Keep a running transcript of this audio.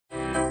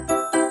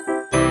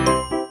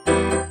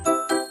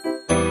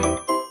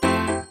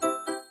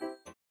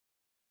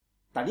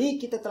Tadi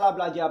kita telah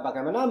belajar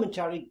bagaimana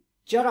mencari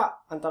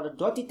jarak antara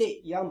dua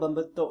titik yang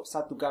membentuk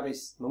satu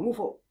garis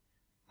mengufuk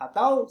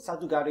atau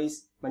satu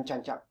garis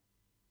mencancang.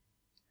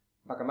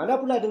 Bagaimana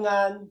pula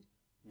dengan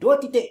dua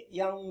titik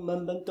yang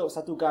membentuk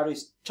satu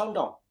garis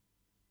condong?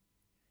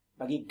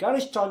 Bagi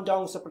garis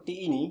condong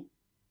seperti ini,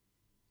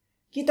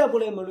 kita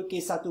boleh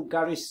melukis satu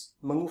garis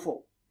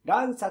mengufuk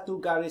dan satu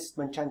garis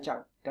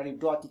mencancang dari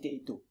dua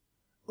titik itu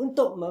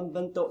untuk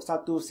membentuk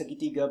satu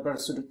segitiga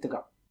bersudut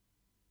tegak.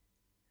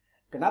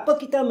 Kenapa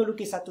kita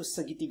melukis satu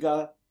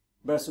segitiga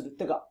bersudut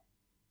tegak?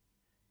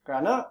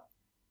 Kerana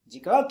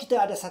jika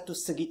kita ada satu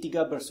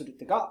segitiga bersudut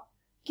tegak,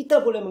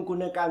 kita boleh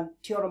menggunakan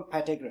Teorem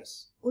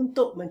Pythagoras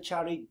untuk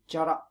mencari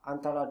jarak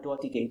antara dua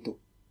titik itu.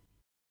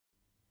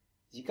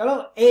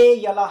 Jikalau A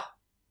ialah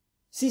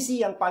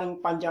sisi yang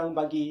paling panjang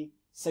bagi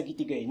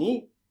segitiga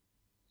ini,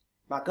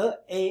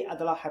 maka A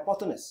adalah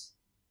hipotenus.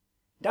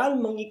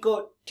 Dan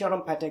mengikut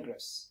Teorem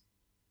Pythagoras,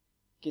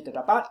 kita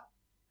dapat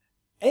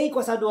A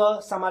kuasa 2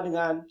 sama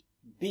dengan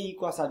B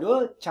kuasa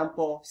 2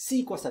 campur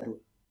C kuasa 2.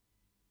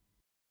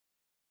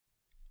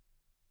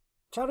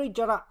 Cari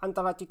jarak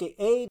antara titik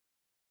A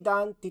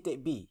dan titik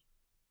B.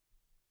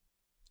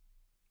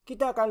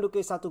 Kita akan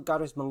lukis satu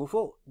garis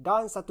mengufuk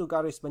dan satu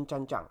garis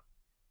mencancang,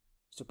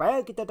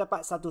 supaya kita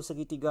dapat satu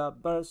segitiga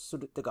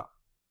bersudut tegak.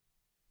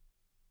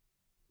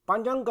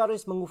 Panjang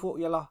garis mengufuk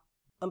ialah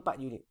 4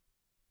 unit.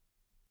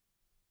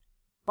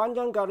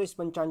 Panjang garis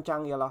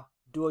mencancang ialah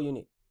 2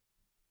 unit.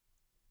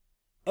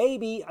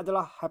 AB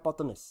adalah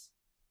hipotenus.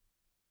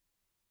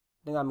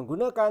 Dengan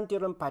menggunakan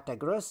teorem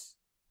Pythagoras,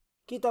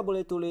 kita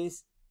boleh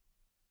tulis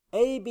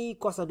AB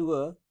kuasa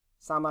 2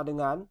 sama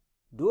dengan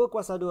 2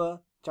 kuasa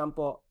 2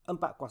 campur 4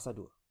 kuasa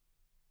 2.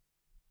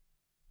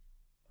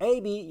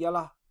 AB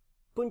ialah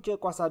punca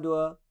kuasa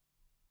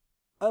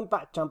 2 4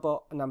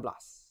 campur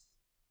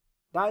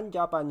 16. Dan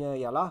jawapannya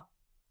ialah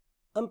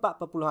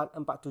 4.47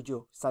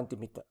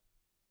 cm.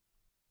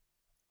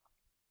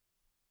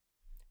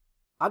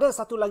 Ada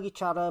satu lagi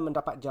cara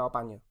mendapat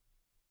jawapannya.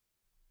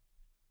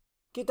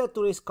 Kita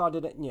tulis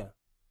koordinatnya.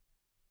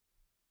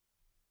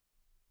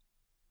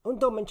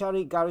 Untuk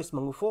mencari garis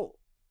mengufuk,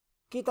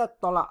 kita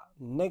tolak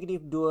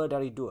negatif 2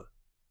 dari 2.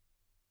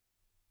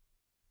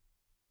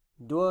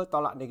 2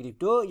 tolak negatif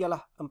 2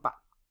 ialah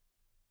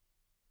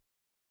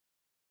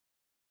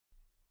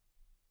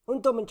 4.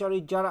 Untuk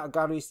mencari jarak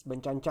garis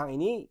mencancang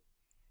ini,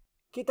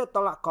 kita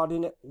tolak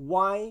koordinat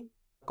y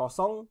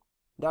 0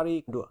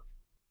 dari 2.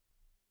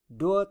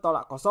 2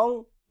 tolak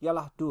 0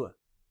 ialah 2.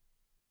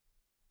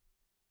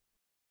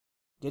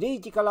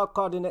 Jadi, jikalau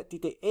koordinat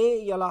titik A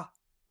ialah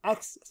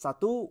x1,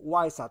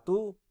 y1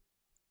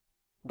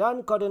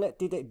 dan koordinat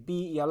titik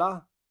B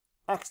ialah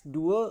x2,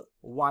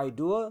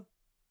 y2,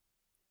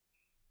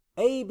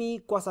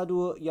 AB kuasa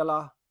 2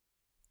 ialah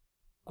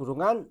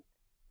kurungan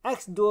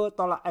x2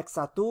 tolak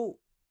x1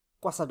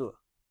 kuasa 2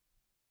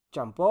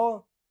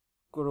 campur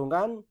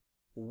kurungan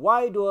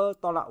y2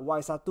 tolak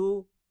y1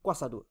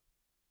 kuasa 2.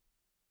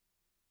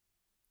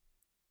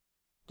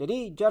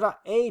 Jadi, jarak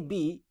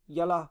AB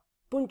ialah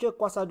punca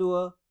kuasa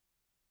 2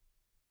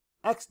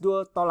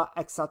 x2 tolak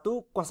x1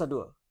 kuasa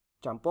 2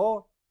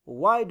 campur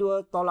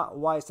y2 tolak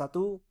y1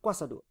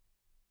 kuasa 2.